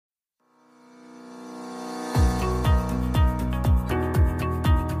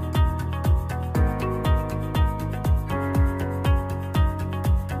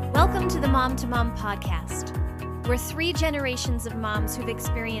Mom to Mom podcast. We're 3 generations of moms who've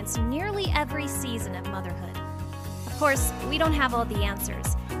experienced nearly every season of motherhood. Of course, we don't have all the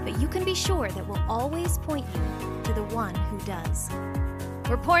answers, but you can be sure that we'll always point you to the one who does.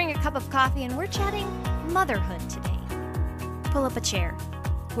 We're pouring a cup of coffee and we're chatting motherhood today. Pull up a chair.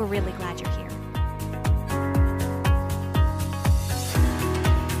 We're really glad you're here.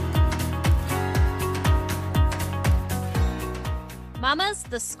 Mamas,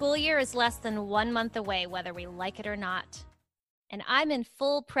 the school year is less than 1 month away, whether we like it or not. And I'm in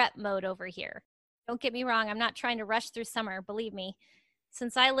full prep mode over here. Don't get me wrong, I'm not trying to rush through summer, believe me.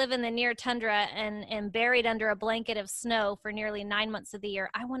 Since I live in the near tundra and am buried under a blanket of snow for nearly 9 months of the year,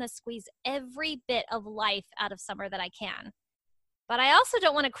 I want to squeeze every bit of life out of summer that I can. But I also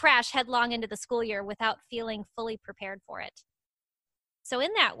don't want to crash headlong into the school year without feeling fully prepared for it. So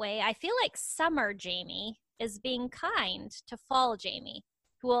in that way, I feel like summer Jamie is being kind to fall Jamie,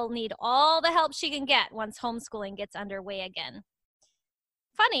 who will need all the help she can get once homeschooling gets underway again.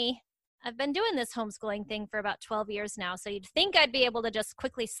 Funny, I've been doing this homeschooling thing for about 12 years now, so you'd think I'd be able to just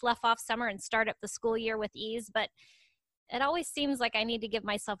quickly slough off summer and start up the school year with ease, but it always seems like I need to give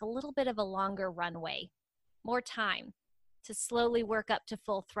myself a little bit of a longer runway, more time to slowly work up to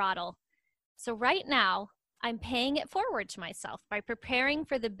full throttle. So right now, I'm paying it forward to myself by preparing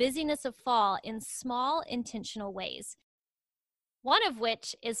for the busyness of fall in small, intentional ways. One of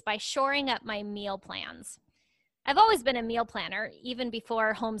which is by shoring up my meal plans. I've always been a meal planner, even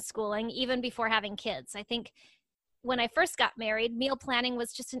before homeschooling, even before having kids. I think when I first got married, meal planning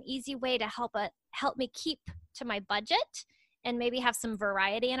was just an easy way to help me keep to my budget and maybe have some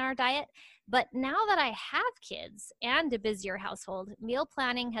variety in our diet. But now that I have kids and a busier household, meal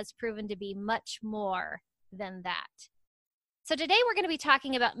planning has proven to be much more than that. So today we're going to be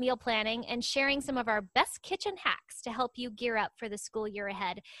talking about meal planning and sharing some of our best kitchen hacks to help you gear up for the school year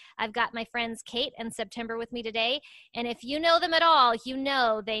ahead. I've got my friends Kate and September with me today, and if you know them at all, you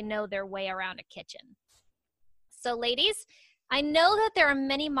know they know their way around a kitchen. So ladies, I know that there are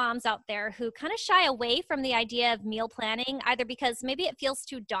many moms out there who kind of shy away from the idea of meal planning, either because maybe it feels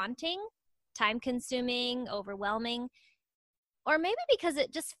too daunting, time-consuming, overwhelming, or maybe because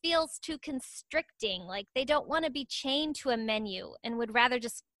it just feels too constricting, like they don't want to be chained to a menu and would rather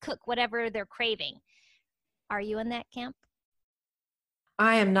just cook whatever they're craving. Are you in that camp?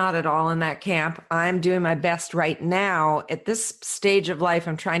 I am not at all in that camp. I'm doing my best right now. At this stage of life,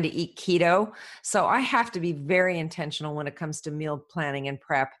 I'm trying to eat keto. So I have to be very intentional when it comes to meal planning and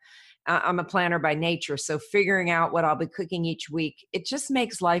prep. I'm a planner by nature, so figuring out what I'll be cooking each week, it just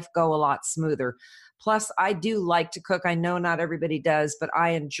makes life go a lot smoother. Plus, I do like to cook. I know not everybody does, but I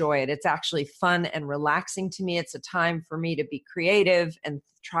enjoy it. It's actually fun and relaxing to me. It's a time for me to be creative and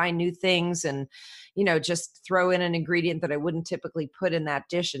try new things and, just throw in an ingredient that I wouldn't typically put in that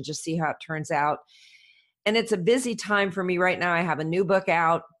dish and just see how it turns out. And it's a busy time for me right now. I have a new book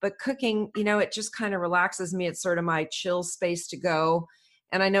out, but cooking, it just kind of relaxes me. It's sort of my chill space to go.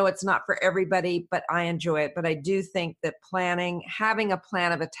 And I know it's not for everybody, but I enjoy it. But I do think that having a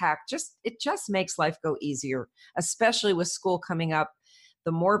plan of attack, it just makes life go easier, especially with school coming up.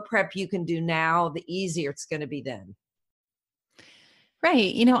 The more prep you can do now, the easier it's going to be then.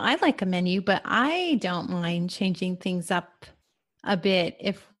 Right. I like a menu, but I don't mind changing things up a bit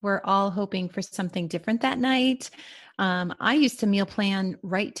if we're all hoping for something different that night. I used to meal plan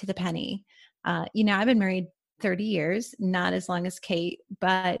right to the penny. I've been married 30 years, not as long as Kate,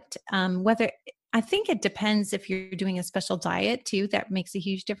 but I think it depends if you're doing a special diet too, that makes a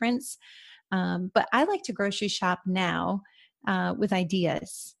huge difference. But I like to grocery shop now with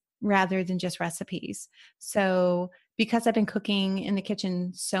ideas rather than just recipes. So because I've been cooking in the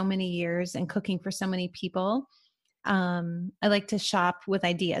kitchen so many years and cooking for so many people, I like to shop with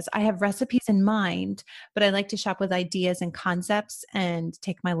ideas. I have recipes in mind, but I like to shop with ideas and concepts and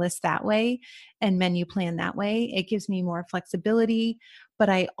take my list that way and menu plan that way. It gives me more flexibility, but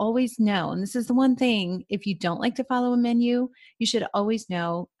I always know, and this is the one thing, if you don't like to follow a menu, you should always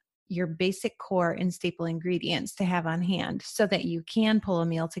know your basic core and staple ingredients to have on hand so that you can pull a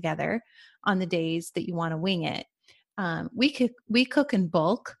meal together on the days that you want to wing it. We cook in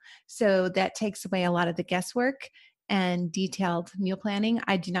bulk, so that takes away a lot of the guesswork and detailed meal planning.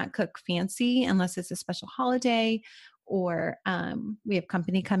 I do not cook fancy unless it's a special holiday or we have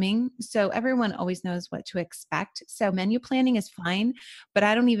company coming. So everyone always knows what to expect. So menu planning is fine, but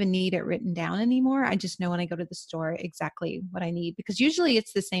I don't even need it written down anymore. I just know when I go to the store exactly what I need because usually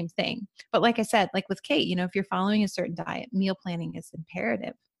it's the same thing. But like I said, like with Kate, if you're following a certain diet, meal planning is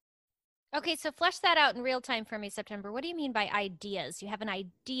imperative. Okay, so flesh that out in real time for me, September. What do you mean by ideas? You have an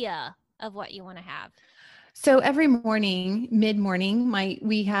idea of what you want to have. So every morning, mid-morning,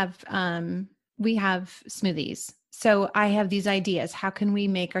 we have smoothies. So I have these ideas. How can we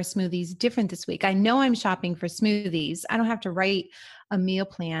make our smoothies different this week? I know I'm shopping for smoothies. I don't have to write a meal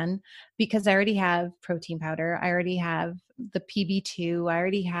plan because I already have protein powder. I already have the PB2. I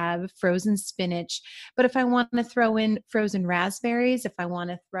already have frozen spinach. But if I want to throw in frozen raspberries, if I want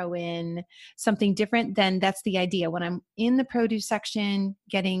to throw in something different, then that's the idea. When I'm in the produce section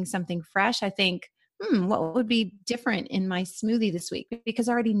getting something fresh, I think, what would be different in my smoothie this week? Because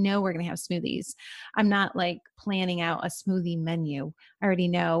I already know we're going to have smoothies. I'm not like planning out a smoothie menu. I already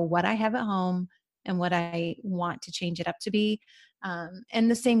know what I have at home and what I want to change it up to be.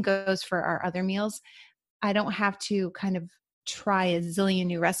 And the same goes for our other meals. I don't have to kind of try a zillion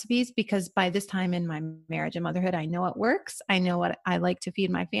new recipes because by this time in my marriage and motherhood, I know what works. I know what I like to feed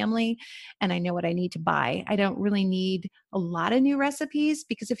my family, and I know what I need to buy. I don't really need a lot of new recipes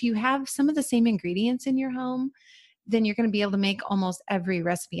because if you have some of the same ingredients in your home, then you're going to be able to make almost every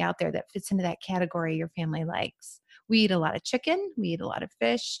recipe out there that fits into that category your family likes. We eat a lot of chicken, we eat a lot of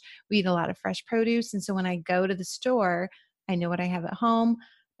fish, we eat a lot of fresh produce. And so when I go to the store, I know what I have at home,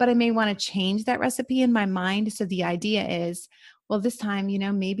 but I may want to change that recipe in my mind. So the idea is, well, this time,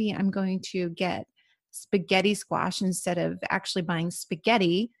 maybe I'm going to get spaghetti squash instead of actually buying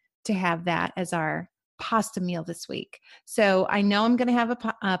spaghetti to have that as our pasta meal this week. So I know I'm going to have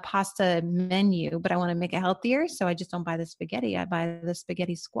a pasta menu, but I want to make it healthier. So I just don't buy the spaghetti. I buy the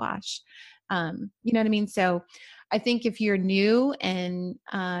spaghetti squash. You know what I mean? So I think if you're new and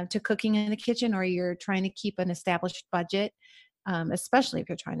to cooking in the kitchen, or you're trying to keep an established budget, especially if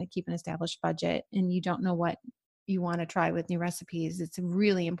you're trying to keep an established budget and you don't know what you want to try with new recipes, it's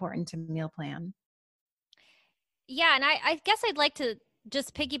really important to meal plan. Yeah, and I guess I'd like to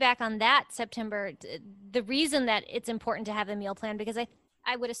just piggyback on that, September. The reason that it's important to have a meal plan, because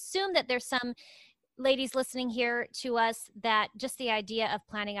I would assume that there's some ladies listening here to us that just the idea of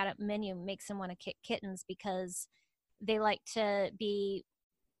planning out a menu makes them want to kick kittens because they like to be,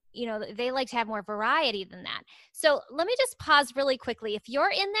 they like to have more variety than that. So let me just pause really quickly. If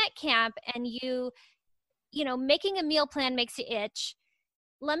you're in that camp and making a meal plan makes you itch,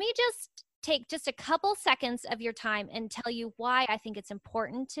 let me just take just a couple seconds of your time and tell you why I think it's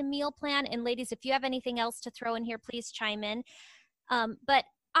important to meal plan. And ladies, if you have anything else to throw in here, please chime in. But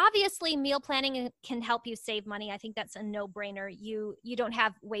obviously, meal planning can help you save money. I think that's a no-brainer. You don't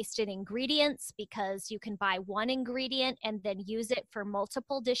have wasted ingredients because you can buy one ingredient and then use it for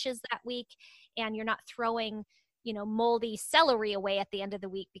multiple dishes that week, and you're not throwing moldy celery away at the end of the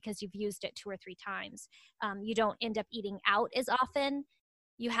week because you've used it 2 or 3 times. You don't end up eating out as often.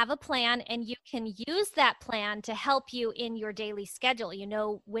 You have a plan, and you can use that plan to help you in your daily schedule. You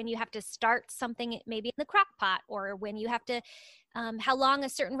know when you have to start something, maybe in the crock pot, or when you have to, how long a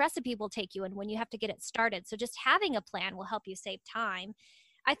certain recipe will take you and when you have to get it started. So just having a plan will help you save time.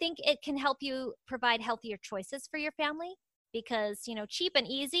 I think it can help you provide healthier choices for your family because, cheap and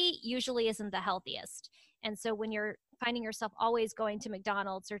easy usually isn't the healthiest. And so when you're finding yourself always going to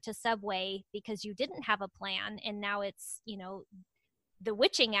McDonald's or to Subway because you didn't have a plan, and now it's, the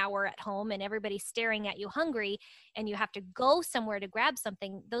witching hour at home and everybody's staring at you hungry and you have to go somewhere to grab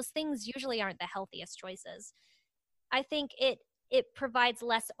something, those things usually aren't the healthiest choices. I think it provides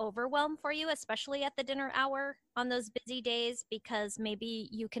less overwhelm for you, especially at the dinner hour on those busy days, because maybe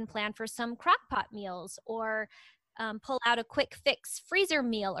you can plan for some crock pot meals or pull out a quick fix freezer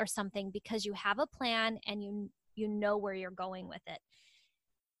meal or something because you have a plan and you know where you're going with it.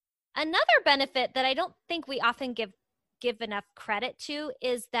 Another benefit that I don't think we often give enough credit to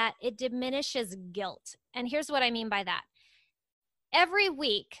is that it diminishes guilt. And here's what I mean by that. Every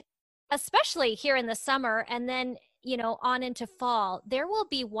week, especially here in the summer and then, on into fall, there will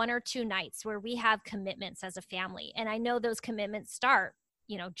be 1 or 2 nights where we have commitments as a family. And I know those commitments start,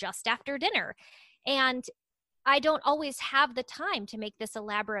 just after dinner. And I don't always have the time to make this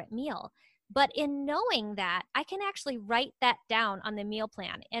elaborate meal. But in knowing that, I can actually write that down on the meal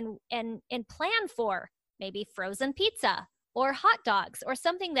plan and plan for maybe frozen pizza or hot dogs or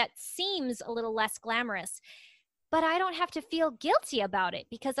something that seems a little less glamorous. But I don't have to feel guilty about it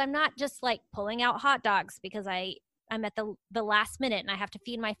because I'm not just like pulling out hot dogs because I'm at the last minute and I have to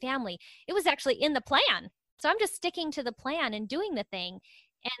feed my family. It was actually in the plan. So I'm just sticking to the plan and doing the thing.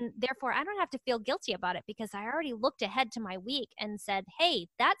 And therefore, I don't have to feel guilty about it because I already looked ahead to my week and said, hey,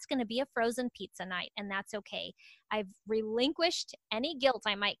 that's going to be a frozen pizza night, and that's okay. I've relinquished any guilt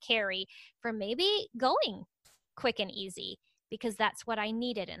I might carry for maybe going quick and easy because that's what I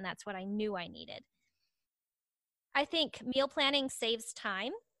needed and that's what I knew I needed. I think meal planning saves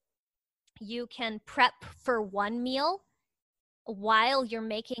time. You can prep for one meal while you're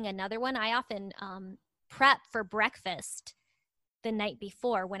making another one. I often prep for breakfast the night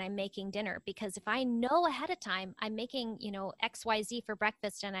before when I'm making dinner, because if I know ahead of time I'm making, XYZ for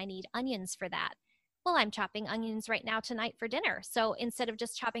breakfast and I need onions for that, well, I'm chopping onions right now tonight for dinner. So instead of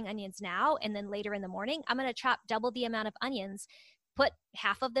just chopping onions now and then later in the morning, I'm going to chop double the amount of onions, put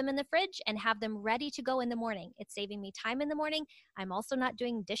half of them in the fridge, and have them ready to go in the morning. It's saving me time in the morning. I'm also not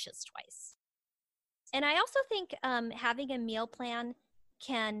doing dishes twice. And I also think having a meal plan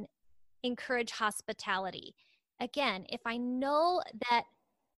can encourage hospitality. Again, if I know that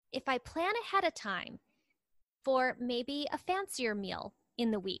if I plan ahead of time for maybe a fancier meal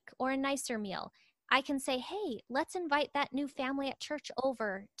in the week or a nicer meal, I can say, hey, let's invite that new family at church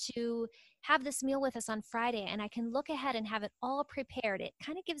over to have this meal with us on Friday. And I can look ahead and have it all prepared. It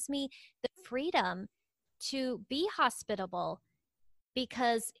kind of gives me the freedom to be hospitable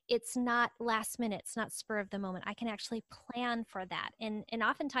because it's not last minute, it's not spur of the moment. I can actually plan for that. And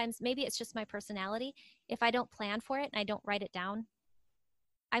oftentimes, maybe it's just my personality. If I don't plan for it and I don't write it down,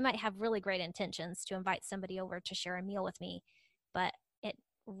 I might have really great intentions to invite somebody over to share a meal with me, but it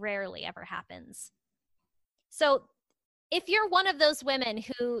rarely ever happens. So if you're one of those women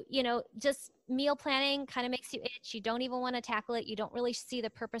who, just meal planning kind of makes you itch, you don't even want to tackle it, you don't really see the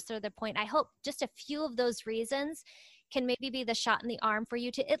purpose or the point, I hope just a few of those reasons can maybe be the shot in the arm for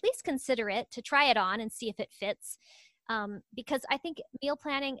you to at least consider it, to try it on and see if it fits. Because I think meal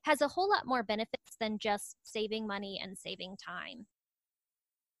planning has a whole lot more benefits than just saving money and saving time.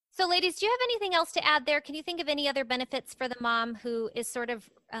 So ladies, do you have anything else to add there? Can you think of any other benefits for the mom who is sort of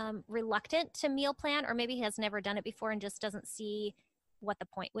reluctant to meal plan, or maybe has never done it before and just doesn't see what the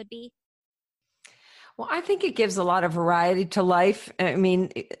point would be? Well, I think it gives a lot of variety to life. I mean,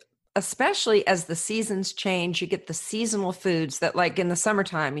 especially as the seasons change, you get the seasonal foods that, like in the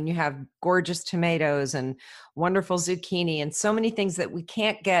summertime, and you have gorgeous tomatoes and wonderful zucchini and so many things that we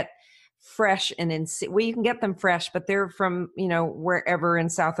can't get fresh and well, you can get them fresh, but they're from, wherever in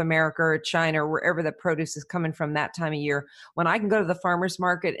South America or China or wherever the produce is coming from that time of year. When I can go to the farmer's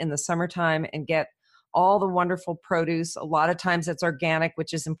market in the summertime and get all the wonderful produce, a lot of times it's organic,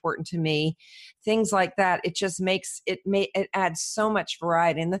 which is important to me, things like that, it just makes it adds so much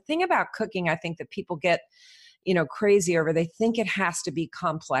variety. And the thing about cooking, I think that people get crazy over, they think it has to be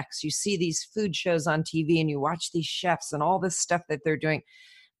complex. You see these food shows on TV and you watch these chefs and all this stuff that they're doing.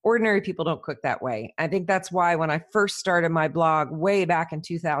 Ordinary people don't cook that way. I think that's why when I first started my blog way back in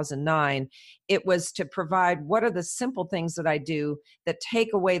 2009, it was to provide what are the simple things that I do that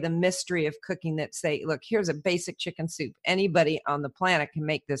take away the mystery of cooking, that say, look, here's a basic chicken soup. Anybody on the planet can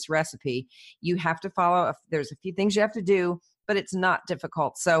make this recipe. You have to follow, there's a few things you have to do, but it's not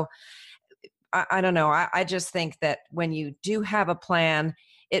difficult. So I don't know. I just think that when you do have a plan,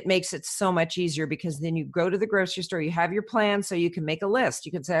 it makes it so much easier, because then you go to the grocery store, you have your plan, so you can make a list.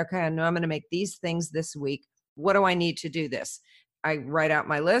 You can say, okay, I know I'm going to make these things this week. What do I need to do this? I write out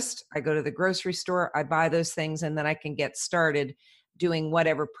my list. I go to the grocery store, I buy those things, and then I can get started doing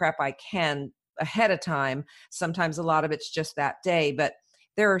whatever prep I can ahead of time. Sometimes a lot of it's just that day, but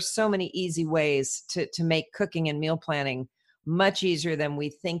there are so many easy ways to make cooking and meal planning much easier than we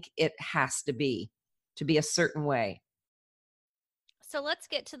think it has to be a certain way. So let's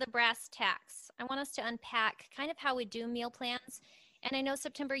get to the brass tacks. I want us to unpack kind of how we do meal plans. And I know,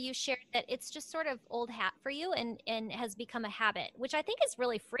 September, you shared that it's just sort of old hat for you and has become a habit, which I think is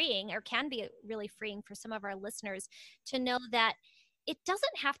really freeing, or can be really freeing for some of our listeners, to know that it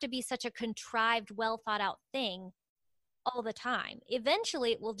doesn't have to be such a contrived, well thought out thing all the time.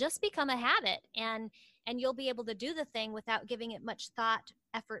 Eventually, it will just become a habit, and you'll be able to do the thing without giving it much thought,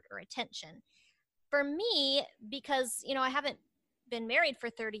 effort, or attention. For me, because, I haven't been married for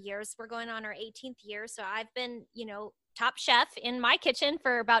 30 years. We're going on our 18th year. So I've been, top chef in my kitchen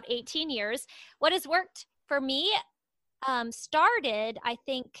for about 18 years. What has worked for me started, I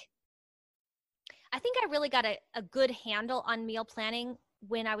think I really got a good handle on meal planning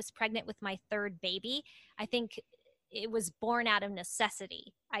when I was pregnant with my third baby. I think it was born out of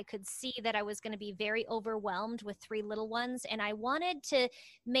necessity. I could see that I was going to be very overwhelmed with 3 little ones, and I wanted to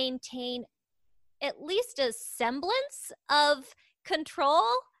maintain at least a semblance of control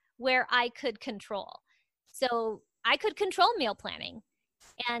where I could control. So I could control meal planning.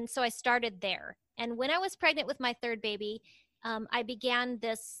 And so I started there. And when I was pregnant with my third baby, I began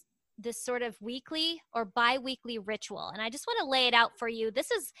this sort of weekly or bi-weekly ritual. And I just want to lay it out for you. This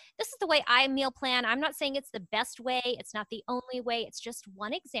is the way I meal plan. I'm not saying it's the best way. It's not the only way. It's just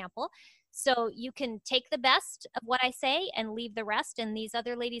one example. So you can take the best of what I say and leave the rest. And these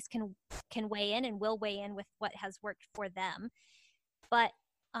other ladies can weigh in and will weigh in with what has worked for them. But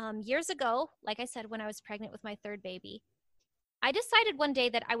years ago, like I said, when I was pregnant with my third baby, I decided one day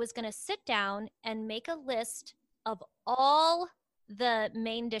that I was going to sit down and make a list of all the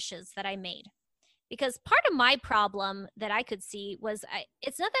main dishes that I made. Because part of my problem that I could see was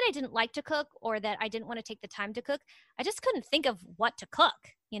it's not that I didn't like to cook or that I didn't want to take the time to cook. I just couldn't think of what to cook,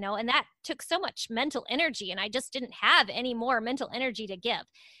 and that took so much mental energy, and I just didn't have any more mental energy to give.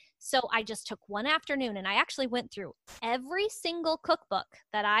 So I just took one afternoon and I actually went through every single cookbook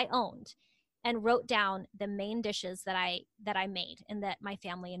that I owned and wrote down the main dishes that I made and that my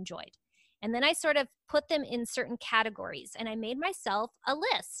family enjoyed. And then I sort of put them in certain categories and I made myself a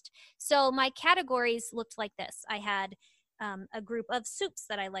list. So my categories looked like this. I had a group of soups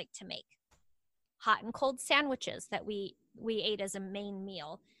that I like to make, hot and cold sandwiches that we ate as a main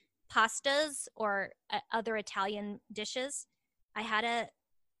meal, pastas or other Italian dishes. I had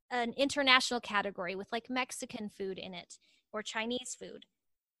an international category with like Mexican food in it or Chinese food.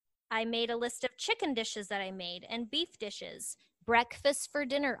 I made a list of chicken dishes that I made and beef dishes, breakfast for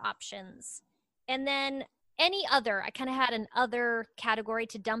dinner options, and then any other. I kind of had an other category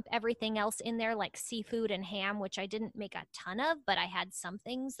to dump everything else in there, like seafood and ham, which I didn't make a ton of, but I had some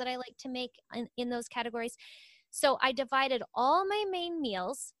things that I like to make in those categories. So I divided all my main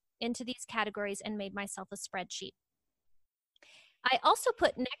meals into these categories and made myself a spreadsheet. I also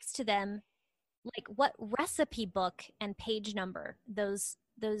put next to them like what recipe book and page number those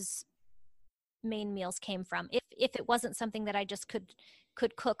main meals came from, if it wasn't something that I just could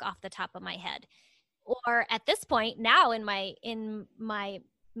cook off the top of my head. Or at this point now in my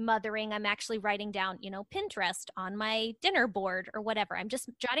mothering, I'm actually writing down, Pinterest on my dinner board or whatever. I'm just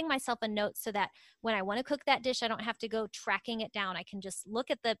jotting myself a note so that when I want to cook that dish, I don't have to go tracking it down. I can just look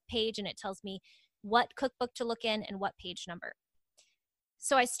at the page and it tells me what cookbook to look in and what page number.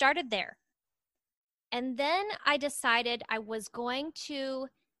 So I started there. And then I decided I was going to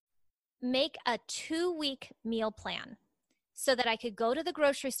make a 2-week meal plan so that I could go to the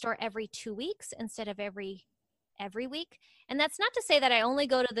grocery store every 2 weeks instead of every week. And that's not to say that I only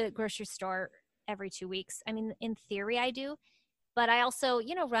go to the grocery store every 2 weeks. I mean, in theory I do, but I also,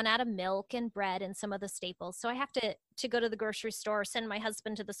 run out of milk and bread and some of the staples. So I have to go to the grocery store, send my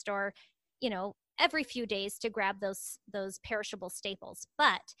husband to the store, every few days to grab those perishable staples.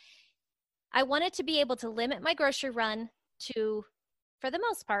 But I wanted to be able to limit my grocery run to, for the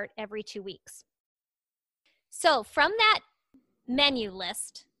most part, every 2 weeks. So from that menu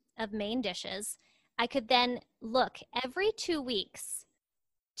list of main dishes, I could then look every 2 weeks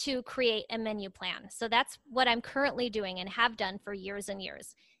to create a menu plan. So that's what I'm currently doing and have done for years and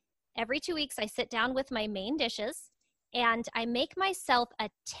years. Every 2 weeks, I sit down with my main dishes and I make myself a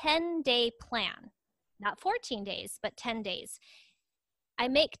 10-day plan, not 14 days, but 10 days. I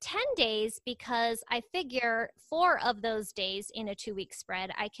make 10 days because I figure 4 of those days in a 2-week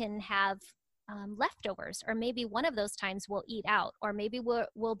spread, I can have leftovers, or maybe one of those times we'll eat out, or maybe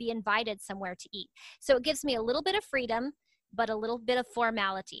we'll be invited somewhere to eat. So it gives me a little bit of freedom, but a little bit of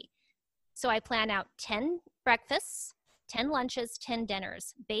formality. So I plan out 10 breakfasts, 10 lunches, 10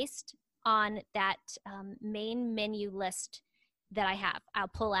 dinners based on that main menu list that I have. I'll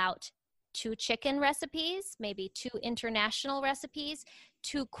pull out 2 chicken recipes, maybe 2 international recipes,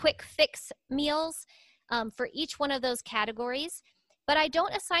 2 quick fix meals for each one of those categories. But I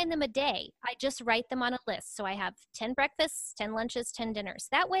don't assign them a day. I just write them on a list. So I have 10 breakfasts, 10 lunches, 10 dinners.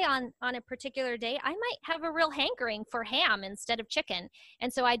 That way on a particular day, I might have a real hankering for ham instead of chicken.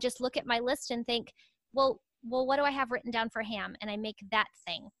 And so I just look at my list and think, well, what do I have written down for ham? And I make that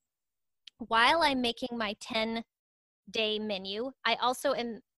thing. While I'm making my 10-day menu, I also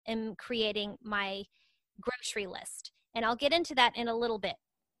am creating my grocery list. And I'll get into that in a little bit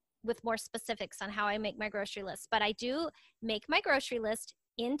with more specifics on how I make my grocery list. But I do make my grocery list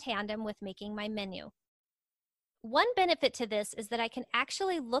in tandem with making my menu. One benefit to this is that I can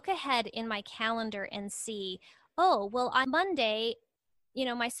actually look ahead in my calendar and see, oh, well, on Monday,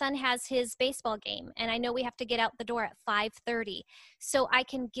 my son has his baseball game and I know we have to get out the door at 5:30. So I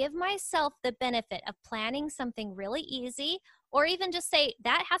can give myself the benefit of planning something really easy, or even just say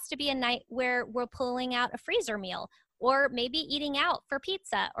that has to be a night where we're pulling out a freezer meal, or maybe eating out for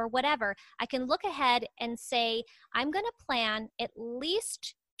pizza or whatever. I can look ahead and say, I'm going to plan at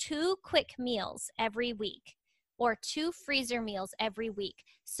least 2 quick meals every week or 2 freezer meals every week.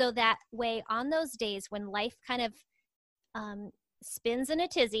 So that way on those days when life kind of spins in a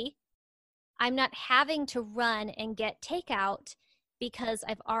tizzy, I'm not having to run and get takeout because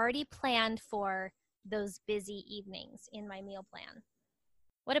I've already planned for those busy evenings in my meal plan.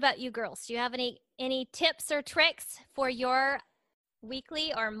 What about you girls? Do you have any tips or tricks for your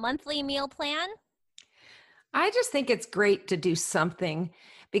weekly or monthly meal plan? I just think it's great to do something,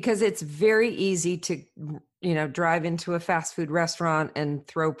 because it's very easy to, drive into a fast food restaurant and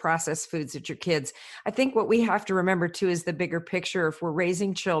throw processed foods at your kids. I think what we have to remember too is the bigger picture. If we're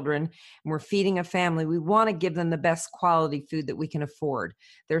raising children and we're feeding a family, we want to give them the best quality food that we can afford.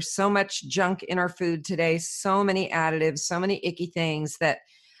 There's so much junk in our food today, so many additives, so many icky things, that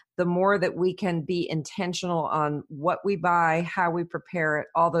the more that we can be intentional on what we buy, how we prepare it,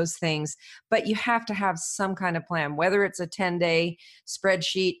 all those things. But you have to have some kind of plan, whether it's a 10-day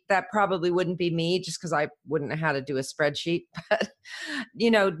spreadsheet. That probably wouldn't be me, just because I wouldn't know how to do a spreadsheet. But,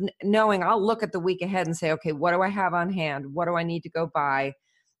 knowing I'll look at the week ahead and say, okay, what do I have on hand? What do I need to go buy?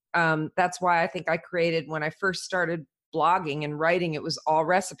 That's why I think I created, when I first started blogging and writing, it was all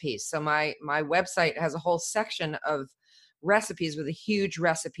recipes. So my website has a whole section of recipes with a huge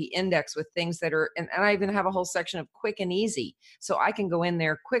recipe index with things that are, and I even have a whole section of quick and easy. So I can go in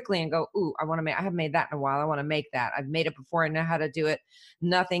there quickly and go, ooh, I haven't made that in a while. I want to make that. I've made it before. I know how to do it.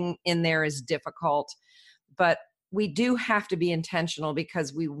 Nothing in there is difficult, but we do have to be intentional,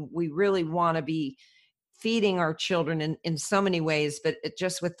 because we really want to be feeding our children in so many ways, but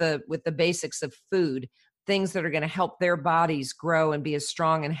just with the basics of food, things that are going to help their bodies grow and be as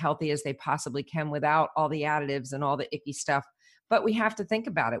strong and healthy as they possibly can without all the additives and all the icky stuff. But we have to think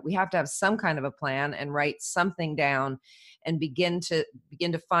about it. We have to have some kind of a plan and write something down and begin to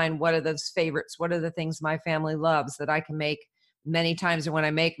find, what are those favorites? What are the things my family loves that I can make many times? And when I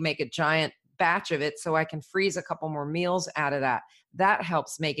make a giant batch of it, so I can freeze a couple more meals out of that. That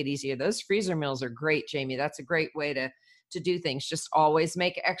helps make it easier. Those freezer meals are great, Jamie. That's a great way to do things. Just always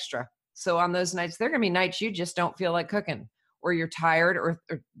make extra. So on those nights, there are going to be nights you just don't feel like cooking, or you're tired, or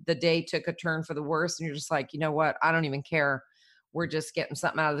the day took a turn for the worse, and you're just like, you know what? I don't even care. We're just getting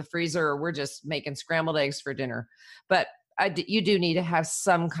something out of the freezer, or we're just making scrambled eggs for dinner. But you do need to have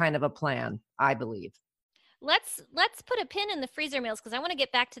some kind of a plan, I believe. Let's put a pin in the freezer meals, because I want to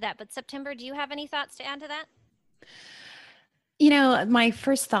get back to that. But September, do you have any thoughts to add to that? My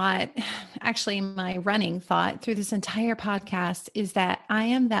first thought, actually my running thought through this entire podcast, is that I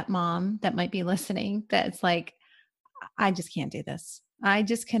am that mom that might be listening that's like, I just can't do this. I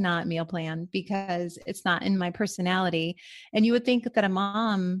just cannot meal plan, because it's not in my personality. And you would think that a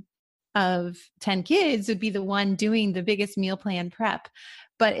mom of 10 kids would be the one doing the biggest meal plan prep,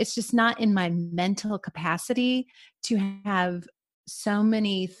 but it's just not in my mental capacity to have so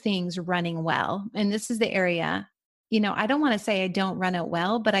many things running well. And this is the area, I don't want to say I don't run it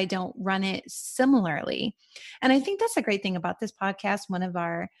well, but I don't run it similarly. And I think that's a great thing about this podcast. One of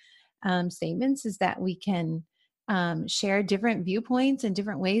our statements is that we can share different viewpoints and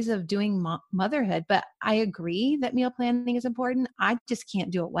different ways of doing motherhood. But I agree that meal planning is important. I just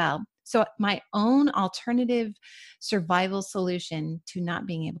can't do it well. So my own alternative survival solution to not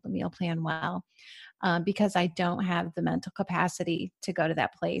being able to meal plan well, because I don't have the mental capacity to go to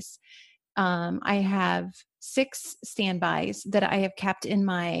that place. I have 6 standbys that I have kept in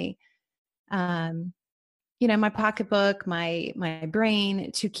my, my pocketbook, my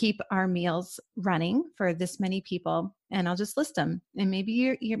brain, to keep our meals running for this many people. And I'll just list them. And maybe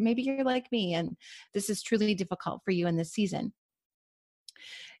you're like me, and this is truly difficult for you in this season.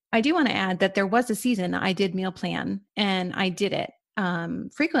 I do want to add that there was a season I did meal plan, and I did it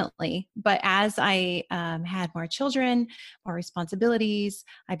frequently. But as I had more children, more responsibilities,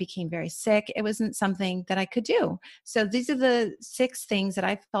 I became very sick. It wasn't something that I could do. So these are the 6 things that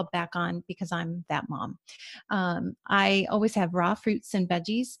I fell back on because I'm that mom. I always have raw fruits and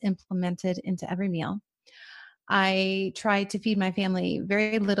veggies implemented into every meal. I try to feed my family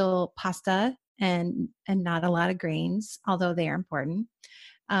very little pasta and not a lot of grains, although they are important.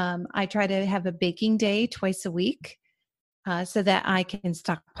 I try to have a baking day twice a week, so that I can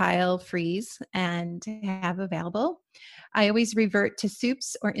stockpile, freeze, and have available. I always revert to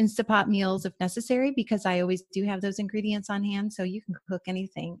soups or Instapot meals if necessary, because I always do have those ingredients on hand. So you can cook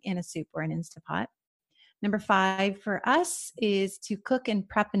anything in a soup or an Instapot. Number 5 for us is to cook and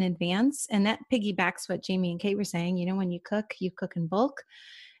prep in advance. And that piggybacks what Jamie and Kate were saying. When you cook in bulk,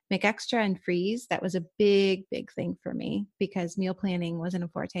 make extra and freeze. That was a big, big thing for me, because meal planning wasn't a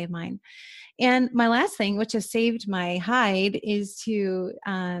forte of mine. And my last thing, which has saved my hide, is to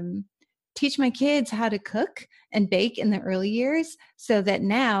teach my kids how to cook and bake in the early years, so that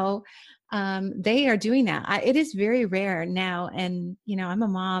now they are doing that. It is very rare now. And, I'm a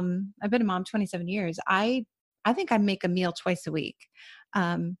mom. I've been a mom 27 years. I think I make a meal twice a week.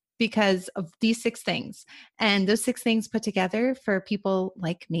 Because of these 6 things. And those 6 things put together for people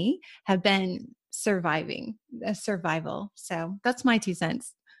like me have been survival. So that's my 2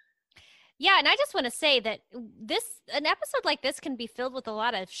 cents. Yeah, and I just want to say that an episode like this can be filled with a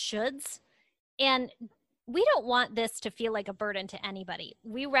lot of shoulds. And we don't want this to feel like a burden to anybody.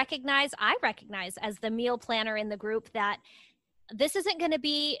 I recognize as the meal planner in the group that this isn't going to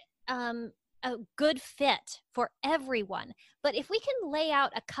be a good fit for everyone. But if we can lay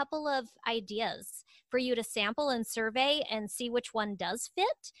out a couple of ideas for you to sample and survey and see which one does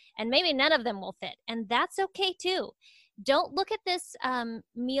fit, and maybe none of them will fit, and that's okay too. Don't look at this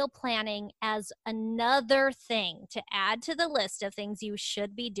meal planning as another thing to add to the list of things you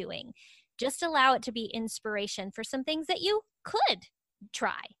should be doing. Just allow it to be inspiration for some things that you could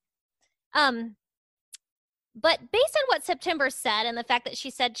try. But based on what September said and the fact that she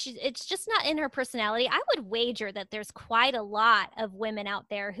said it's just not in her personality, I would wager that there's quite a lot of women out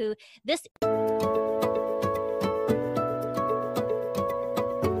there who this.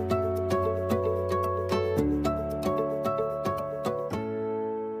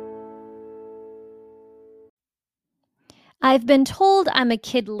 I've been told I'm a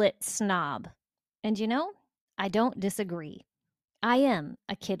kidlit snob. And you know, I don't disagree. I am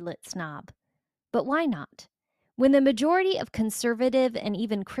a kidlit snob. But why not? When the majority of conservative and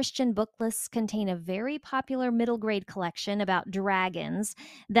even Christian book lists contain a very popular middle grade collection about dragons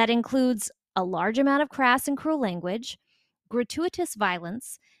that includes a large amount of crass and cruel language, gratuitous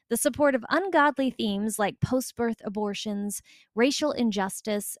violence, the support of ungodly themes like post-birth abortions, racial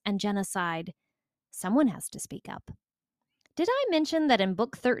injustice, and genocide, someone has to speak up. Did I mention that in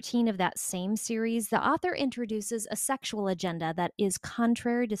book 13 of that same series, the author introduces a sexual agenda that is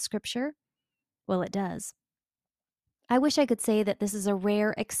contrary to Scripture? Well, it does. I wish I could say that this is a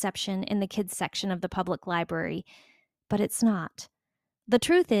rare exception in the kids section of the public library, but it's not. The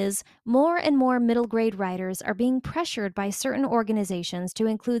truth is, more and more middle grade writers are being pressured by certain organizations to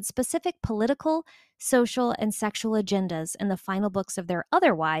include specific political, social, and sexual agendas in the final books of their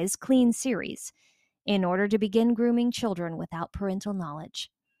otherwise clean series, in order to begin grooming children without parental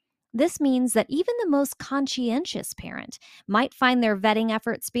knowledge. This means that even the most conscientious parent might find their vetting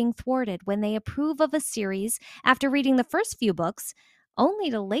efforts being thwarted when they approve of a series after reading the first few books,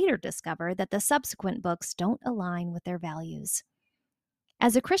 only to later discover that the subsequent books don't align with their values.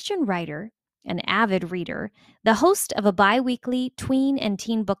 As a Christian writer, an avid reader, the host of a bi-weekly tween and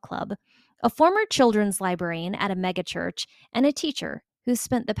teen book club, a former children's librarian at a megachurch, and a teacher who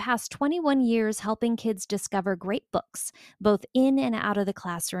spent the past 21 years helping kids discover great books, both in and out of the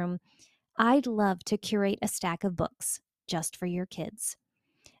classroom, I'd love to curate a stack of books just for your kids.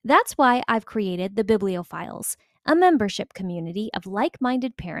 That's why I've created the Bibliophiles, a membership community of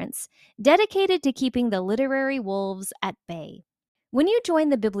like-minded parents dedicated to keeping the literary wolves at bay. When you join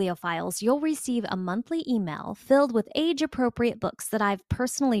the Bibliophiles, you'll receive a monthly email filled with age-appropriate books that I've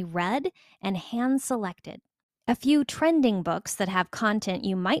personally read and hand-selected, a few trending books that have content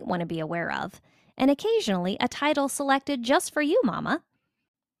you might want to be aware of, and occasionally a title selected just for you, Mama.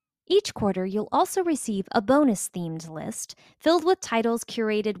 Each quarter, you'll also receive a bonus-themed list filled with titles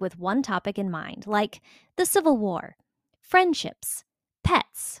curated with one topic in mind, like the Civil War, friendships,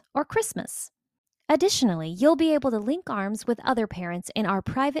 pets, or Christmas. Additionally, you'll be able to link arms with other parents in our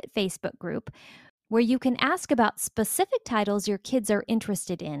private Facebook group, where you can ask about specific titles your kids are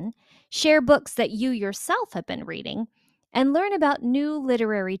interested in, share books that you yourself have been reading, and learn about new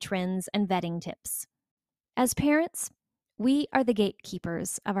literary trends and vetting tips. As parents, we are the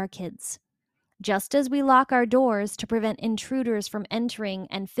gatekeepers of our kids. Just as we lock our doors to prevent intruders from entering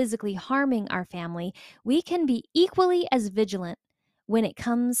and physically harming our family, we can be equally as vigilant when it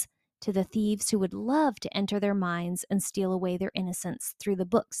comes to the thieves who would love to enter their minds and steal away their innocence through the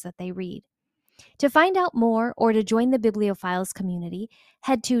books that they read. To find out more or to join the Bibliophiles community,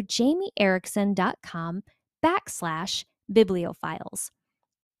 head to jamieerickson.com/bibliophiles.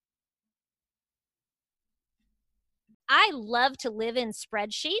 I love to live in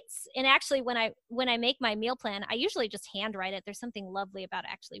spreadsheets. And actually, when I make my meal plan, I usually just handwrite it. There's something lovely about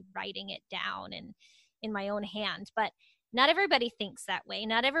actually writing it down and in my own hand. But not everybody thinks that way.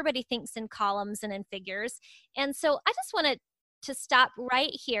 Not everybody thinks in columns and in figures. And so I just wanted to stop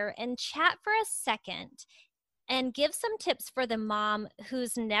right here and chat for a second and give some tips for the mom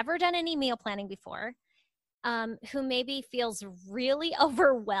who's never done any meal planning before, who maybe feels really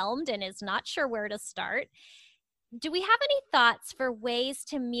overwhelmed and is not sure where to start. Do we have any thoughts for ways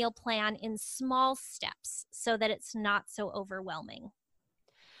to meal plan in small steps so that it's not so overwhelming?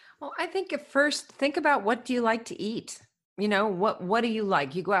 Well, I think at first, think about, what do you like to eat? You know, what do you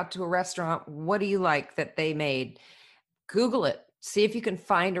like? You go out to a restaurant, what do you like that they made? Google it. See if you can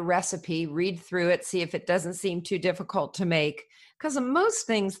find a recipe, read through it, see if it doesn't seem too difficult to make. Because most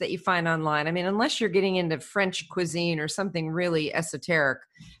things that you find online, I mean, unless you're getting into French cuisine or something really esoteric,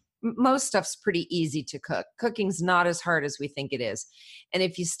 most stuff's pretty easy to cook. Cooking's not as hard as we think it is. And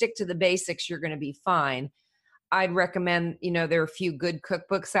if you stick to the basics, you're going to be fine. I'd recommend, there are a few good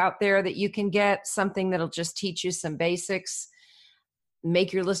cookbooks out there that you can get, something that'll just teach you some basics.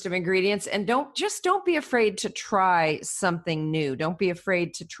 Make your list of ingredients, and don't be afraid to try something new. Don't be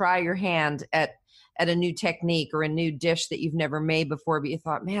afraid to try your hand at a new technique or a new dish that you've never made before, but you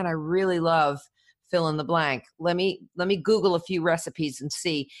thought, man, I really love fill in the blank. Let me Google a few recipes and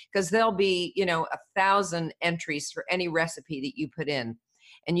see, because there'll be, 1,000 entries for any recipe that you put in,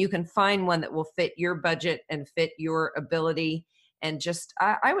 and you can find one that will fit your budget and fit your ability. And just,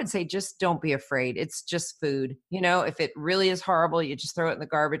 I would say, just don't be afraid. It's just food. If it really is horrible, you just throw it in the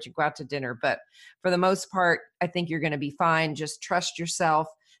garbage and go out to dinner. But for the most part, I think you're going to be fine. Just trust yourself,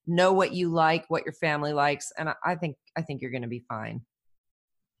 know what you like, what your family likes. And I think you're going to be fine.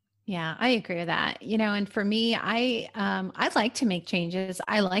 Yeah, I agree with that. And for me, I like to make changes.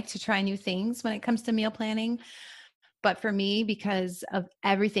 I like to try new things when it comes to meal planning. But for me, because of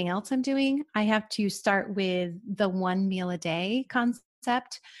everything else I'm doing, I have to start with the one meal a day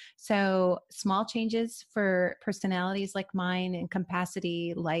concept. So small changes for personalities like mine and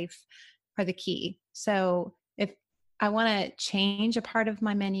capacity life are the key. So if I want to change a part of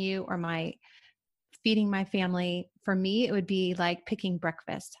my menu or my feeding my family, for me, it would be like picking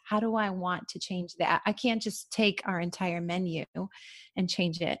breakfast. How do I want to change that? I can't just take our entire menu and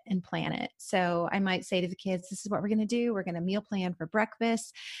change it and plan it. So I might say to the kids, this is what we're going to do. We're going to meal plan for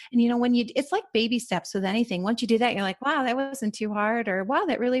breakfast. And it's like baby steps with anything. Once you do that, you're like, wow, that wasn't too hard, or wow,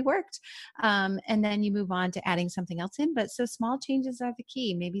 that really worked. And then you move on to adding something else in. But so small changes are the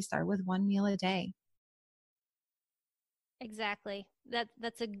key. Maybe start with one meal a day. Exactly.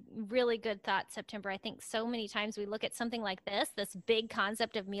 That's a really good thought, September. I think so many times we look at something like this big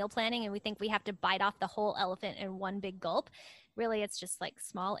concept of meal planning, and we think we have to bite off the whole elephant in one big gulp. Really, it's just like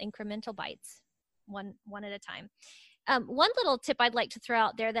small incremental bites, one at a time. One little tip I'd like to throw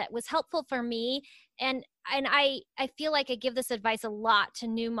out there that was helpful for me, and I feel like I give this advice a lot to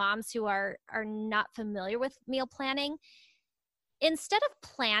new moms who are not familiar with meal planning. Instead of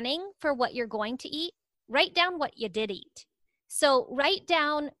planning for what you're going to eat, write down what you did eat. So write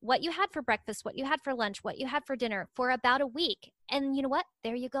down what you had for breakfast, what you had for lunch, what you had for dinner for about a week. And you know what?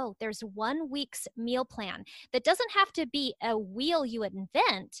 There you go. There's 1 week's meal plan that doesn't have to be a wheel you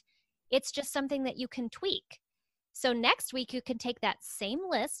invent. It's just something that you can tweak. So next week, you can take that same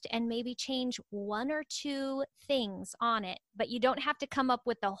list and maybe change 1 or 2 things on it, but you don't have to come up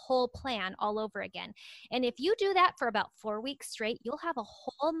with the whole plan all over again. And if you do that for about 4 weeks straight, you'll have a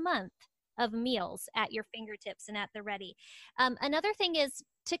whole month of meals at your fingertips and at the ready. Another thing is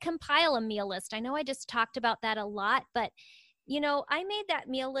to compile a meal list. I know I just talked about that a lot, but I made that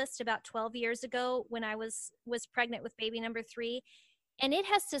meal list about 12 years ago when I was pregnant with baby number 3, and it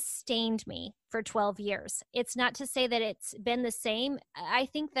has sustained me for 12 years. It's not to say that it's been the same. I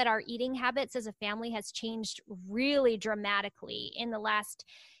think that our eating habits as a family has changed really dramatically in the last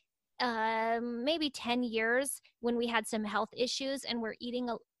maybe 10 years, when we had some health issues and we're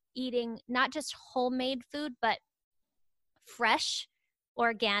eating not just homemade food, but fresh,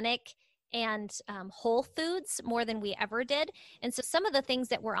 organic, and whole foods more than we ever did. And so some of the things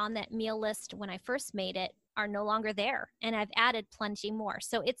that were on that meal list when I first made it are no longer there, and I've added plenty more.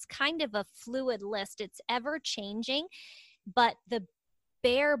 So it's kind of a fluid list. It's ever changing, but the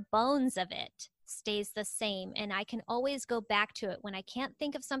bare bones of it stays the same, and I can always go back to it. When I can't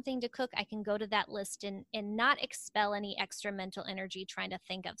think of something to cook, I can go to that list and not expel any extra mental energy trying to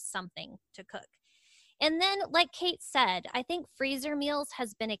think of something to cook. And then, like Kate said, I think freezer meals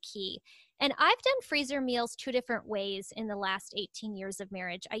has been a key. And I've done freezer meals 2 different ways in the last 18 years of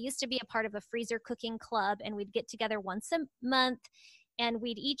marriage. I used to be a part of a freezer cooking club, and we'd get together once a month, and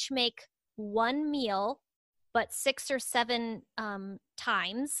we'd each make 1 meal, but 6 or 7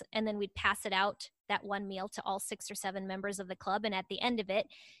 times, and then we'd pass it out, that 1 meal, to all 6 or 7 members of the club. And at the end of it,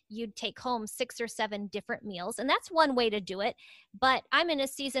 you'd take home 6 or 7 different meals. And that's one way to do it. But I'm in a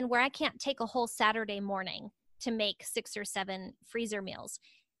season where I can't take a whole Saturday morning to make 6 or 7 freezer meals.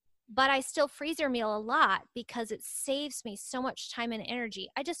 But I still freezer meal a lot because it saves me so much time and energy.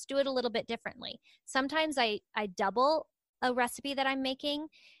 I just do it a little bit differently. Sometimes I double a recipe that I'm making.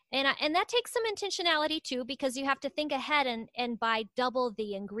 And that takes some intentionality too, because you have to think ahead and buy double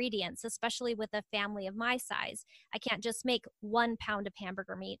the ingredients, especially with a family of my size. I can't just make 1 pound of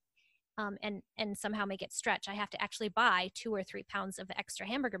hamburger meat and somehow make it stretch. I have to actually buy 2 or 3 pounds of extra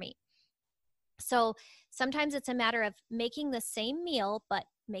hamburger meat. So sometimes it's a matter of making the same meal, but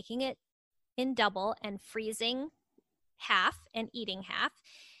making it in double and freezing half and eating half.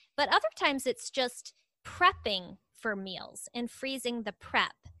 But other times it's just prepping for meals and freezing the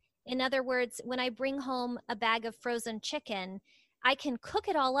prep In other words, when I bring home a bag of frozen chicken, I can cook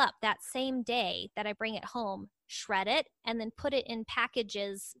it all up that same day that I bring it home, shred it, and then put it in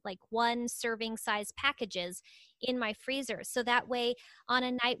packages, like 1 serving size packages in my freezer. So that way, on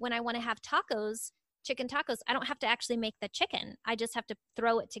a night when I want to have tacos, chicken tacos, I don't have to actually make the chicken. I just have to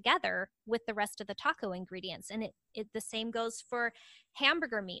throw it together with the rest of the taco ingredients. And the same goes for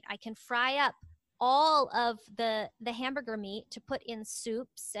hamburger meat. I can fry up all of the hamburger meat to put in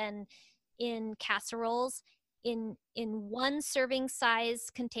soups and in casseroles in 1 serving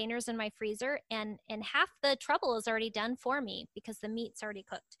size containers in my freezer, and half the trouble is already done for me because the meat's already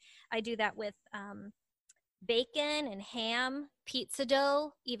cooked. I do that with bacon and ham, pizza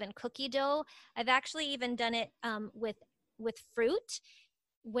dough, even cookie dough. I've actually even done it with fruit.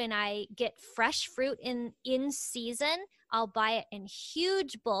 When I get fresh fruit in season, I'll buy it in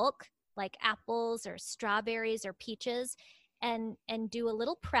huge bulk, like apples or strawberries or peaches, and do a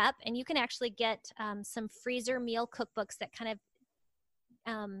little prep. And you can actually get some freezer meal cookbooks that kind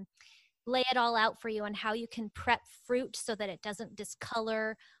of lay it all out for you on how you can prep fruit so that it doesn't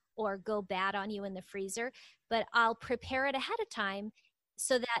discolor or go bad on you in the freezer. But I'll prepare it ahead of time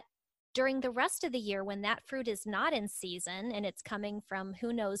so that during the rest of the year, when that fruit is not in season and it's coming from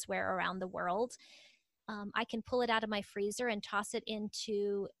who knows where around the world, I can pull it out of my freezer and toss it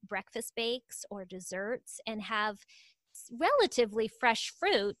into breakfast bakes or desserts and have relatively fresh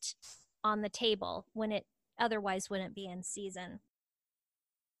fruit on the table when it otherwise wouldn't be in season.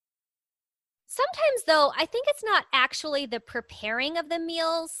 Sometimes, though, I think it's not actually the preparing of the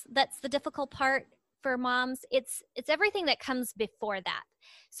meals that's the difficult part for moms. It's everything that comes before that.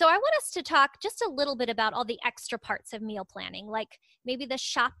 So I want us to talk just a little bit about all the extra parts of meal planning, like maybe the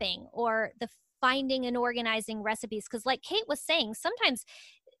shopping or the finding and organizing recipes. Because like Kate was saying, sometimes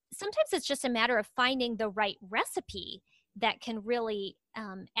it's just a matter of finding the right recipe that can really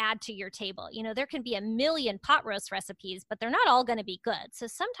add to your table. You know, there can be a million pot roast recipes, but they're not all going to be good. So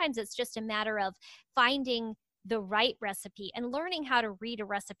sometimes it's just a matter of finding the right recipe and learning how to read a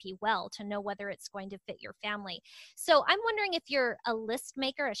recipe well to know whether it's going to fit your family. So I'm wondering if you're a list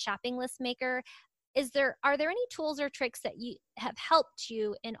maker, a shopping list maker, are there any tools or tricks that you have helped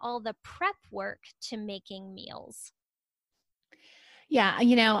you in all the prep work to making meals? Yeah,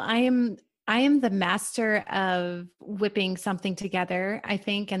 you know, I am the master of whipping something together, I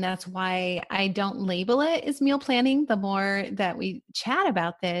think, and that's why I don't label it as meal planning. The more that we chat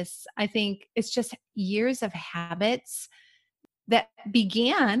about this, I think it's just years of habits that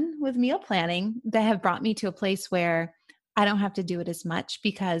began with meal planning that have brought me to a place where I don't have to do it as much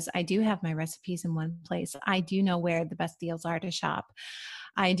because I do have my recipes in one place. I do know where the best deals are to shop.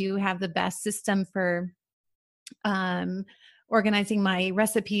 I do have the best system for um, organizing my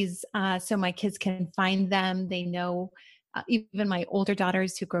recipes so my kids can find them. They know, even my older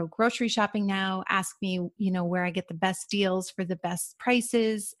daughters who go grocery shopping now ask me, you know, where I get the best deals for the best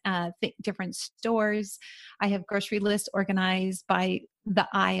prices, different stores. I have grocery lists organized by the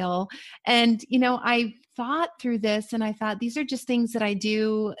aisle. And, you know, I thought through this and I thought these are just things that I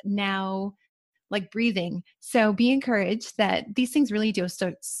do now, like breathing. So be encouraged that these things really do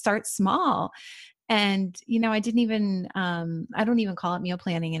start small. And, you know, I don't even call it meal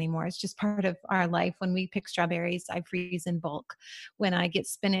planning anymore. It's just part of our life. When we pick strawberries, I freeze in bulk. When I get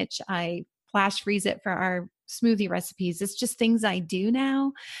spinach, I flash freeze it for our smoothie recipes. It's just things I do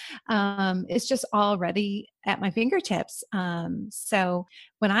now. It's just already at my fingertips. So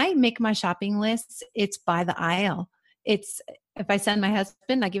when I make my shopping lists, it's by the aisle. It's If I send my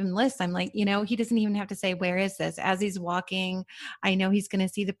husband, I give him the list. I'm like, you know, he doesn't even have to say, where is this? As he's walking, I know he's going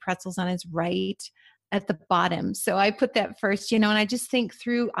to see the pretzels on his right at the bottom. So I put that first, you know, and I just think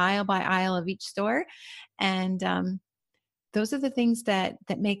through aisle by aisle of each store. And those are the things that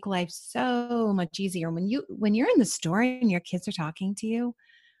make life so much easier. When you're in the store and your kids are talking to you,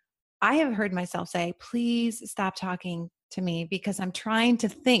 I have heard myself say, please stop talking to me because I'm trying to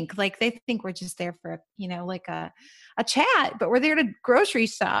think. Like they think we're just there for, you know, like a chat, but we're there to grocery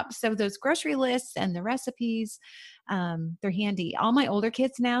shop. So those grocery lists and the recipes, they're handy. All my older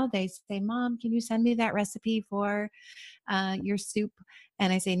kids now, they say, Mom, can you send me that recipe for your soup?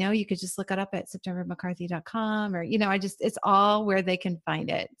 And I say, no, you could just look it up at septembermccarthy.com, or, you know, it's all where they can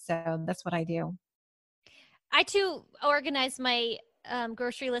find it. So that's what I do. I too organized my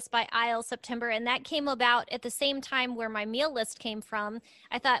grocery list by aisle September, and that came about at the same time where my meal list came from.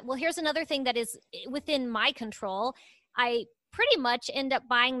 I thought, well, here's another thing that is within my control. I pretty much end up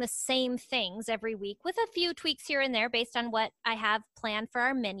buying the same things every week with a few tweaks here and there based on what I have planned for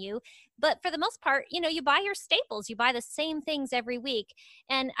our menu. But for the most part, you buy your staples, you buy the same things every week.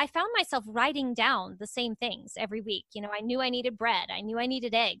 And I found myself writing down the same things every week. I knew I needed bread. I knew I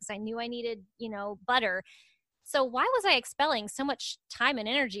needed eggs. I knew I needed, butter. So why was I expelling so much time and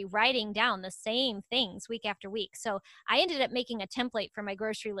energy writing down the same things week after week? So I ended up making a template for my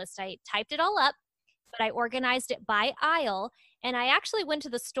grocery list. I typed it all up, but I organized it by aisle. And I actually went to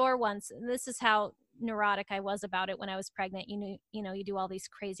the store once. And this is how neurotic I was about it when I was pregnant. You do all these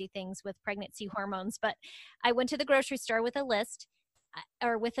crazy things with pregnancy hormones. But I went to the grocery store with a list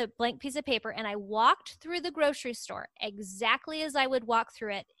or with a blank piece of paper, and I walked through the grocery store exactly as I would walk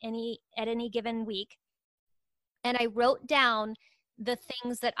through it at any given week. And I wrote down the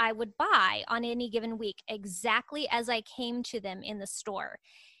things that I would buy on any given week exactly as I came to them in the store.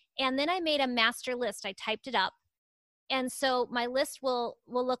 And then I made a master list. I typed it up. And so my list will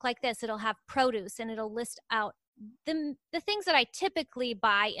look like this. It'll have produce, and it'll list out the things that I typically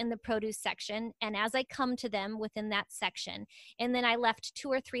buy in the produce section, and as I come to them within that section. And then I left 2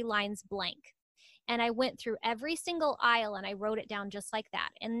 or 3 lines blank. And I went through every single aisle and I wrote it down just like that.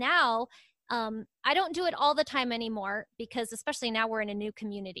 And now I don't do it all the time anymore, because especially now we're in a new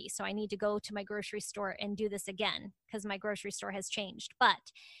community. So I need to go to my grocery store and do this again because my grocery store has changed.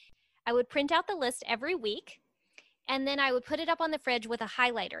 But I would print out the list every week, and then I would put it up on the fridge with a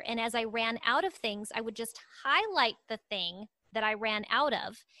highlighter. And as I ran out of things, I would just highlight the thing that I ran out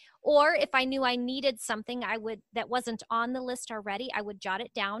of. Or if I knew I needed something that wasn't on the list already, I would jot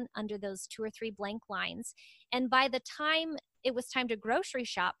it down under those 2 or 3 blank lines. And by the time it was time to grocery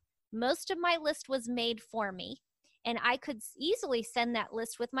shop, most of my list was made for me, and I could easily send that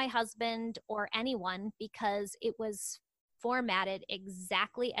list with my husband or anyone because it was formatted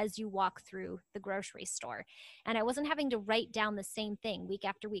exactly as you walk through the grocery store. And I wasn't having to write down the same thing week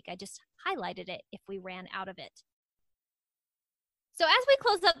after week. I just highlighted it if we ran out of it. So as we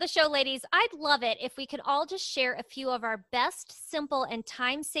close up the show, ladies, I'd love it if we could all just share a few of our best, simple, and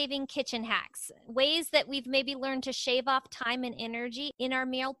time-saving kitchen hacks, ways that we've maybe learned to shave off time and energy in our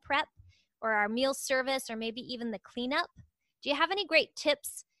meal prep or our meal service or maybe even the cleanup. Do you have any great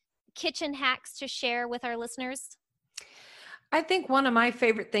tips, kitchen hacks to share with our listeners? I think one of my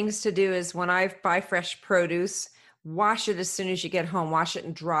favorite things to do is when I buy fresh produce, wash it as soon as you get home. Wash it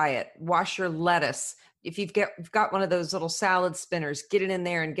and dry it. Wash your lettuce. If you've got one of those little salad spinners, get it in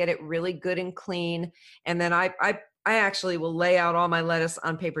there and get it really good and clean. And then I actually will lay out all my lettuce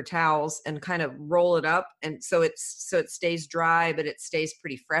on paper towels and kind of roll it up, and so it stays dry, but it stays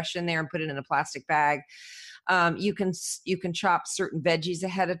pretty fresh in there, and put it in a plastic bag. You can chop certain veggies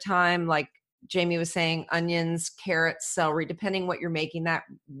ahead of time, like Jamie was saying, onions, carrots, celery, depending what you're making that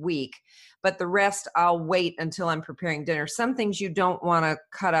week. But the rest, I'll wait until I'm preparing dinner. Some things you don't want to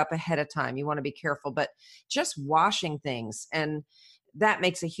cut up ahead of time. You want to be careful, but just washing things, and that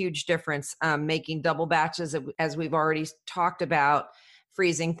makes a huge difference. Making double batches, as we've already talked about,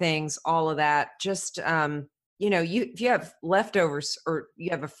 freezing things, all of that. Just, if you have leftovers or you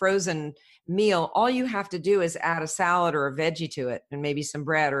have a frozen meal, all you have to do is add a salad or a veggie to it, and maybe some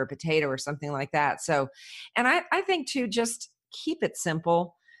bread or a potato or something like that. So, and I think too, just keep it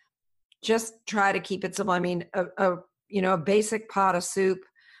simple. Just try to keep it simple. I mean, a basic pot of soup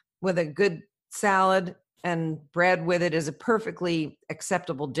with a good salad and bread with it is a perfectly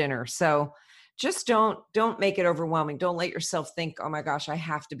acceptable dinner. So just don't make it overwhelming. Don't let yourself think, oh my gosh, I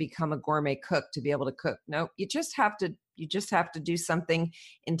have to become a gourmet cook to be able to cook. No, you just have to do something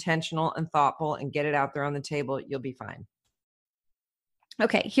intentional and thoughtful and get it out there on the table. You'll be fine.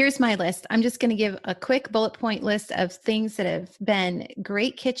 Okay, here's my list. I'm just going to give a quick bullet point list of things that have been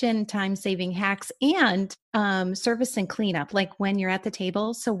great kitchen time-saving hacks and service and cleanup, like when you're at the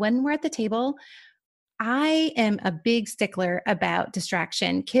table. So when we're at the table, I am a big stickler about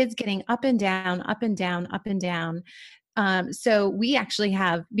distraction, kids getting up and down, up and down, up and down. So we actually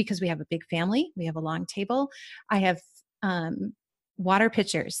have, because we have a big family, we have a long table, I have water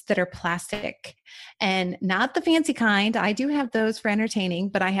pitchers that are plastic and not the fancy kind. I do have those for entertaining,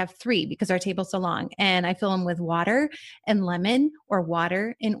 but I have 3 because our table's so long, and I fill them with water and lemon or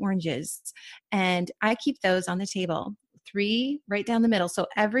water and oranges. And I keep those on the table, 3 right down the middle, so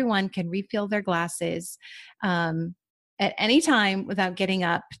everyone can refill their glasses at any time without getting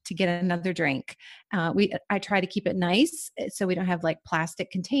up to get another drink. I try to keep it nice so we don't have like plastic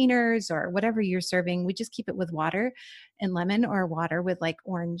containers or whatever you're serving. We just keep it with water and lemon, or water with like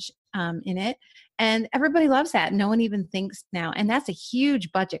orange in it. And everybody loves that. No one even thinks now. And that's a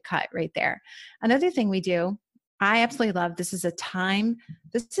huge budget cut right there. Another thing we do, I absolutely love, this is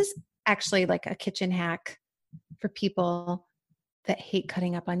actually like a kitchen hack for people that hate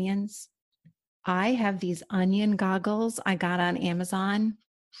cutting up onions, I have these onion goggles I got on Amazon,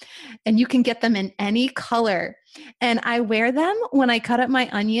 and you can get them in any color. And I wear them when I cut up my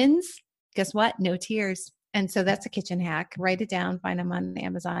onions. Guess what? No tears. And so that's a kitchen hack. Write it down, find them on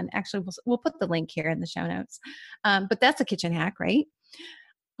Amazon. Actually, we'll put the link here in the show notes. But that's a kitchen hack, right?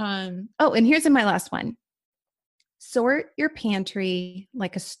 Oh, and here's my last one. Sort your pantry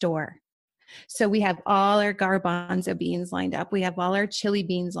like a store. So we have all our garbanzo beans lined up. We have all our chili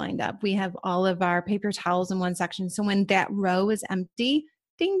beans lined up. We have all of our paper towels in one section. So when that row is empty,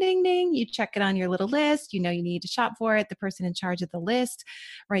 ding, ding, ding, you check it on your little list. You know you need to shop for it. The person in charge of the list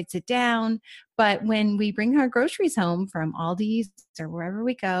writes it down. But when we bring our groceries home from Aldi's or wherever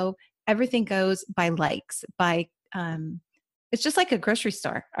we go, everything goes by likes, by it's just like a grocery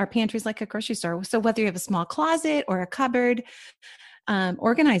store. Our pantry is like a grocery store. So whether you have a small closet or a cupboard,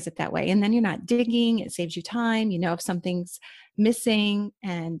 organize it that way. And then you're not digging. It saves you time. You know if something's missing.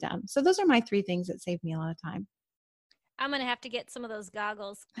 And so those are my 3 things that save me a lot of time. I'm going to have to get some of those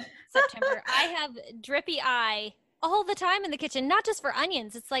goggles, September. I have drippy eye all the time in the kitchen, not just for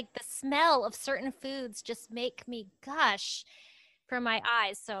onions. It's like the smell of certain foods just make me gush from my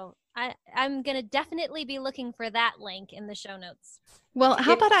eyes. So I'm going to definitely be looking for that link in the show notes. Well,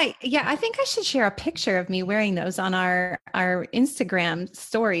 how about I think I should share a picture of me wearing those on our Instagram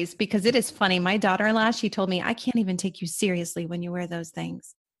stories, because it is funny. My daughter-in-law, she told me, I can't even take you seriously when you wear those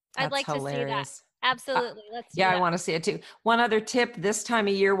things. I'd like hilarious. To see that. Absolutely. Let's yeah, do that. I want to see it too. One other tip, this time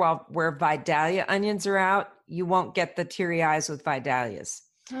of year, where Vidalia onions are out, you won't get the teary eyes with Vidalias.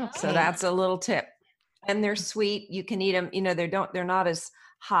 Okay. So that's a little tip. And they're sweet. You can eat them. You know, they're not as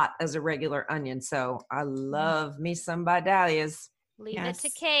hot as a regular onion. So I love me some Vidalias. Leave it to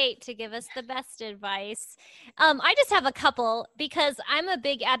Kate to give us the best advice. I just have a couple, because I'm a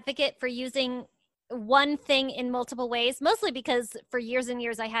big advocate for using one thing in multiple ways, mostly because for years and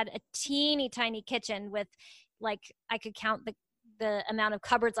years I had a teeny tiny kitchen with, like, I could count the amount of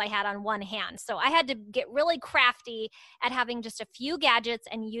cupboards I had on one hand. So I had to get really crafty at having just a few gadgets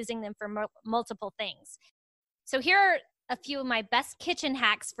and using them for multiple things. So here are a few of my best kitchen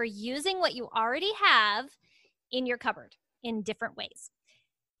hacks for using what you already have in your cupboard in different ways.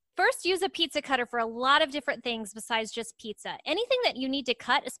 First, use a pizza cutter for a lot of different things besides just pizza. Anything that you need to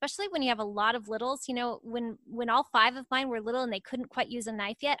cut, especially when you have a lot of littles. You know, when all 5 of mine were little and they couldn't quite use a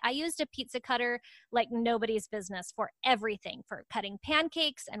knife yet, I used a pizza cutter like nobody's business for everything, for cutting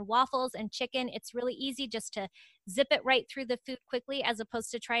pancakes and waffles and chicken. It's really easy just to zip it right through the food quickly, as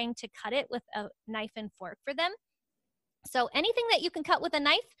opposed to trying to cut it with a knife and fork for them. So anything that you can cut with a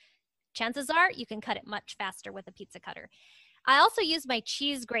knife, chances are you can cut it much faster with a pizza cutter. I also use my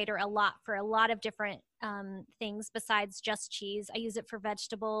cheese grater a lot for a lot of different things besides just cheese. I use it for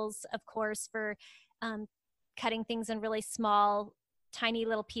vegetables, of course, for cutting things in really small, tiny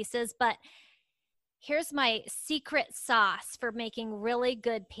little pieces. But here's my secret sauce for making really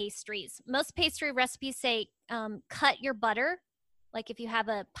good pastries. Most pastry recipes say cut your butter. Like if you have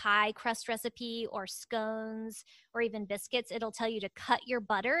a pie crust recipe or scones or even biscuits, it'll tell you to cut your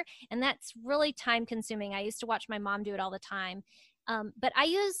butter. And that's really time consuming. I used to watch my mom do it all the time. But I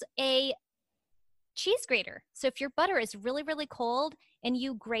use a cheese grater. So if your butter is really, really cold and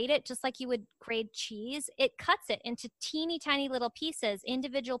you grate it just like you would grate cheese, it cuts it into teeny tiny little pieces,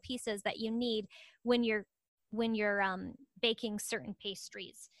 individual pieces that you need when you're baking certain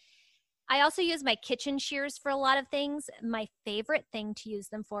pastries. I also use my kitchen shears for a lot of things. My favorite thing to use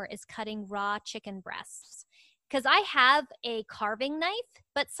them for is cutting raw chicken breasts, because I have a carving knife,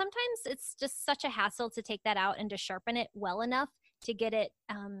 but sometimes it's just such a hassle to take that out and to sharpen it well enough to get it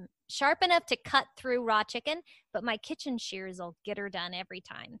sharp enough to cut through raw chicken. But my kitchen shears will get her done every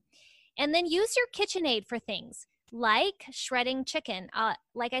time. And then use your KitchenAid for things like shredding chicken.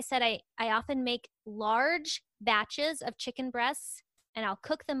 Like I said, I often make large batches of chicken breasts, and I'll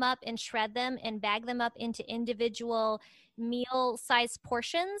cook them up and shred them and bag them up into individual meal-sized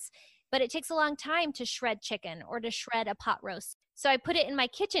portions. But it takes a long time to shred chicken or to shred a pot roast. So I put it in my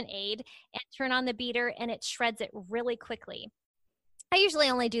KitchenAid and turn on the beater, and it shreds it really quickly. I usually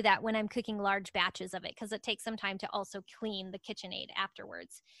only do that when I'm cooking large batches of it, because it takes some time to also clean the KitchenAid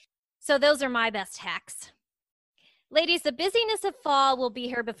afterwards. So those are my best hacks. Ladies, the busyness of fall will be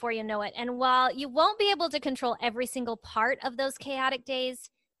here before you know it. And while you won't be able to control every single part of those chaotic days,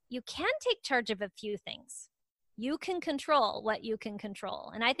 you can take charge of a few things. You can control what you can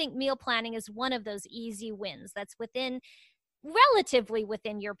control. And I think meal planning is one of those easy wins that's relatively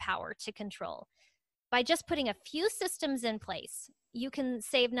within your power to control. By just putting a few systems in place, you can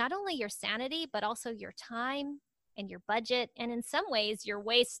save not only your sanity, but also your time and your budget, and in some ways your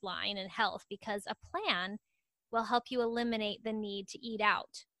waistline and health, because a plan will help you eliminate the need to eat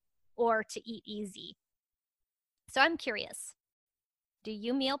out or to eat easy. So I'm curious, do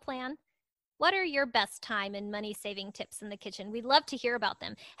you meal plan? What are your best time and money saving tips in the kitchen? We'd love to hear about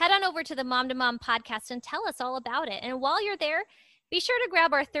them. Head on over to the Mom to Mom podcast and tell us all about it. And while you're there, be sure to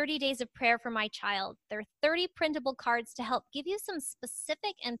grab our 30 Days of Prayer for My Child. There are 30 printable cards to help give you some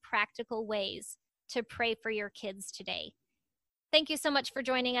specific and practical ways to pray for your kids today. Thank you so much for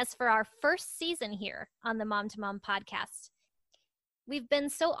joining us for our first season here on the Mom to Mom podcast. We've been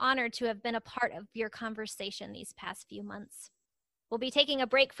so honored to have been a part of your conversation these past few months. We'll be taking a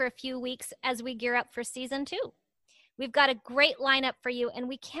break for a few weeks as we gear up for season 2. We've got a great lineup for you, and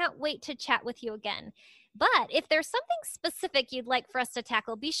we can't wait to chat with you again. But if there's something specific you'd like for us to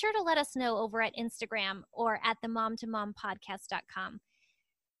tackle, be sure to let us know over at Instagram or at themomtomompodcast.com.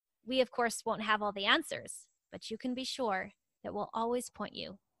 We, of course, won't have all the answers, but you can be sure that we'll always point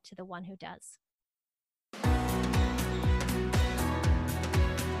you to the one who does.